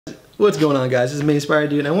What's going on, guys? This is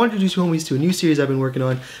TheAmazingSpider-Dude, and I want to introduce you homies to a new series I've been working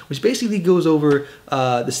on, which basically goes over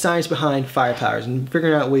the science behind fire powers and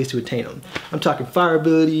figuring out ways to attain them. I'm talking fire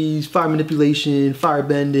abilities, fire manipulation, fire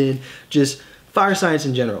bending, just fire science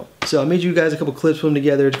in general. So I made you guys a couple clips, put them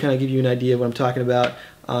together to kind of give you an idea of what I'm talking about.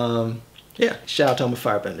 Yeah, shout out to all my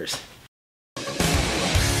firebenders.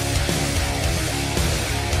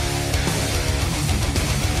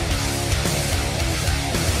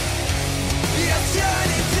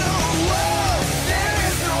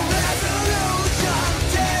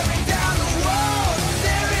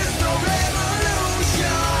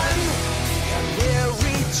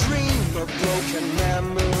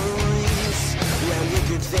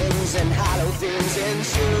 Things and hollow things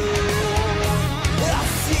ensue. A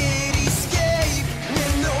cityscape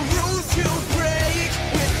with no rules to break,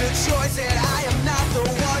 with the choice that I am not the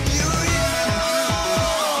one you use.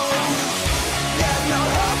 There's no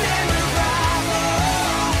hope in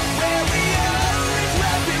revival. Where we are is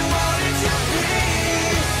where we wanted to be.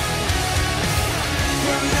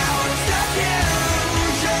 But now I'm stuck in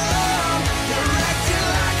illusion, directed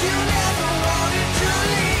like you never wanted to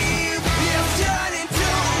leave. You've turned into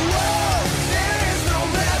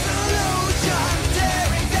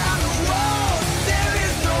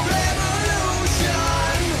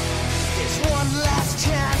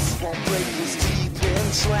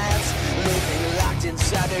trance, living locked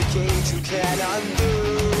inside a cage you can't undo.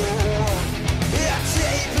 A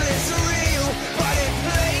tape is real, but it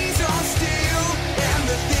plays on steel, and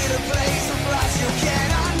the theater plays a price you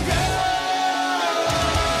can't undo.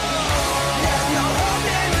 There's no hope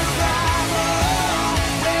in revival.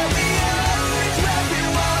 Where we are is where we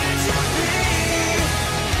wanted to be.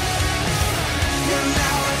 And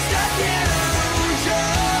now I'm stuck in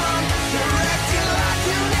illusion, directed like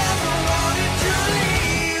you never wanted to leave.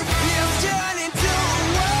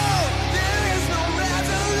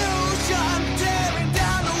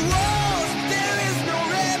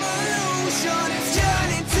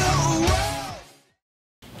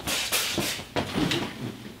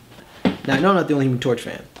 Now, I know I'm not the only Human Torch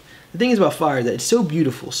fan. The thing is about fire is that it's so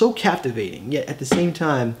beautiful, so captivating, yet at the same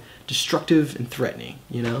time destructive and threatening,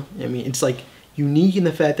 you know? I mean, it's like unique in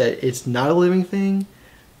the fact that it's not a living thing,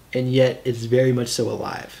 and yet it's very much so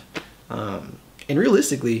alive. And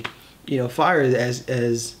realistically, you know, fire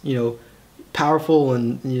as you know, powerful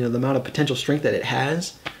and, you know, the amount of potential strength that it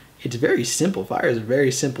has, it's very simple. Fire is a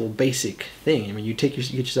very simple, basic thing. I mean, you get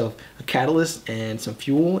yourself a catalyst and some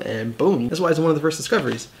fuel, and boom. That's why it's one of the first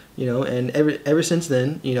discoveries, you know. And ever since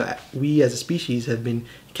then, you know, we as a species have been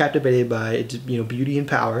captivated by its, you know, beauty and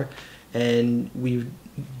power, and we've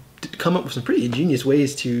come up with some pretty ingenious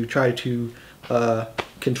ways to try to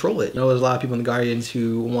control it. I know there's a lot of people in the Guardians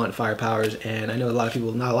who want fire powers, and I know a lot of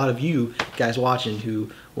people, not a lot of you guys watching,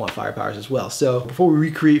 who want fire powers as well. So before we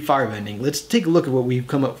recreate firebending, let's take a look at what we've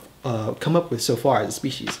come up with so far as a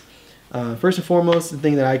species. First and foremost, the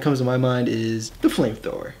thing that comes to my mind is the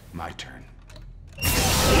flamethrower. My turn.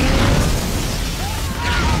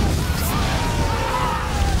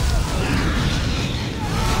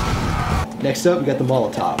 Next up, we got the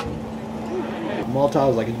Molotov. The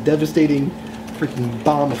Molotov is like a devastating freaking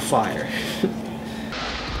bomb of fire.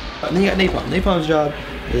 And then you got Napalm. Napalm's job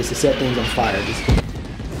is to set things on fire. Just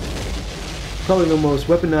probably the most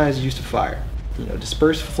weaponized use of fire. You know,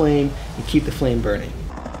 disperse flame and keep the flame burning.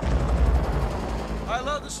 I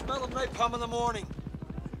love the smell of napalm in the morning.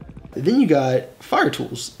 Then you got fire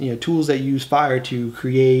tools. You know, tools that use fire to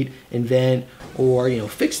create, invent, or, you know,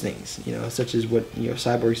 fix things. You know, such as what, you know,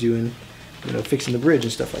 Cyborg's doing. You know, fixing the bridge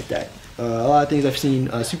and stuff like that. A lot of things I've seen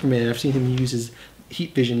Superman, I've seen him use his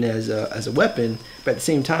heat vision as a weapon, but at the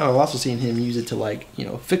same time I've also seen him use it to, like, you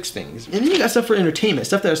know, fix things. And then you got stuff for entertainment,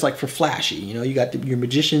 stuff that's like for flashy. You know, you got your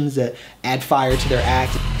magicians that add fire to their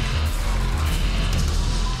act.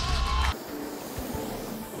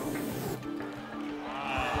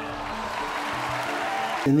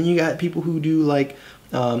 And then you got people who do like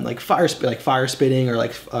fire spitting or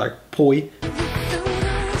like poi.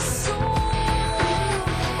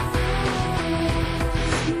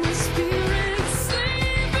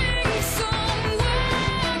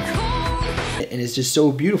 And it's just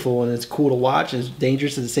so beautiful, and it's cool to watch, and it's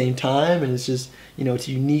dangerous at the same time, and it's just, you know, it's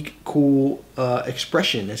a unique, cool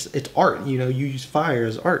expression. It's art, you know, you use fire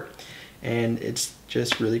as art, and it's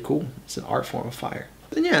just really cool. It's an art form of fire.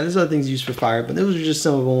 And yeah, there's other things used for fire, but those are just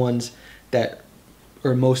some of the ones that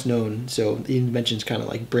are most known, so the inventions kind of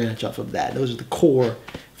like branch off of that. Those are the core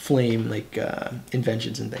flame, like,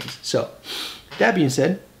 inventions and things. So, that being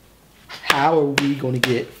said, how are we going to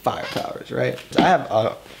get fire powers, right? So I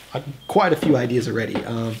have quite a few ideas already.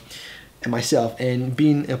 and myself, and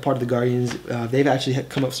being a part of the Guardians, they've actually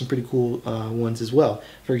come up with some pretty cool ones as well.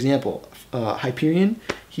 For example, Hyperion,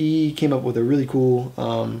 he came up with a really cool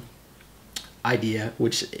idea,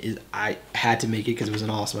 which is, I had to make it because it was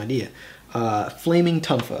an awesome idea. Flaming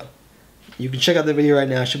Tunfa. You can check out the video right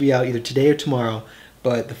now. It should be out either today or tomorrow.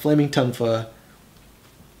 But the Flaming Tunfa,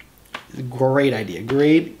 great idea,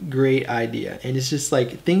 great idea. And it's just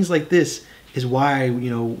like things like this is why, you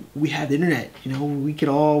know, we have the internet. You know, we could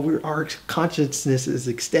all, our consciousness is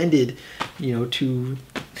extended, you know, to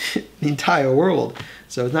the entire world.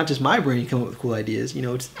 So it's not just my brain coming up with cool ideas. You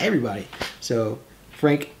know, it's everybody. So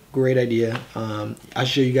Frank, great idea. I'll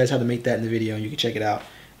show you guys how to make that in the video, and you can check it out.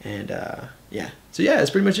 And yeah, so yeah, that's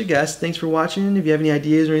pretty much it, guys. Thanks for watching. If you have any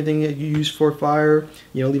ideas or anything that you use for fire,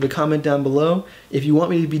 you know, leave a comment down below. If you want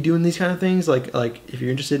me to be doing these kind of things, like if you're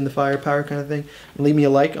interested in the firepower kind of thing, leave me a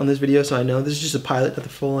like on this video so I know. This is just a pilot, not the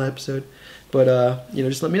full episode. But you know,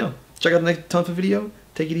 just let me know. Check out the next Tunfa video.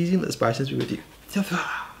 Take it easy and let the Spy Sense be with you.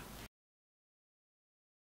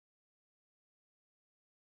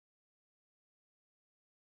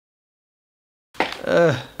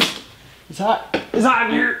 It's hot. It's hot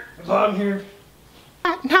in here. It's hot in here.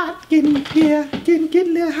 Hot and hot, getting a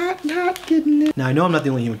little hot and hot, getting a little. Now I know I'm not the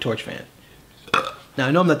only Human Torch fan. Now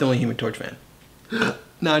I know I'm not the only Human Torch fan.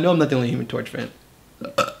 Now I know I'm not the only Human Torch fan.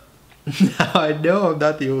 Now I know I'm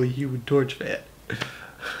not the only Human Torch fan.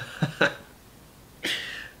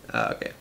 Okay.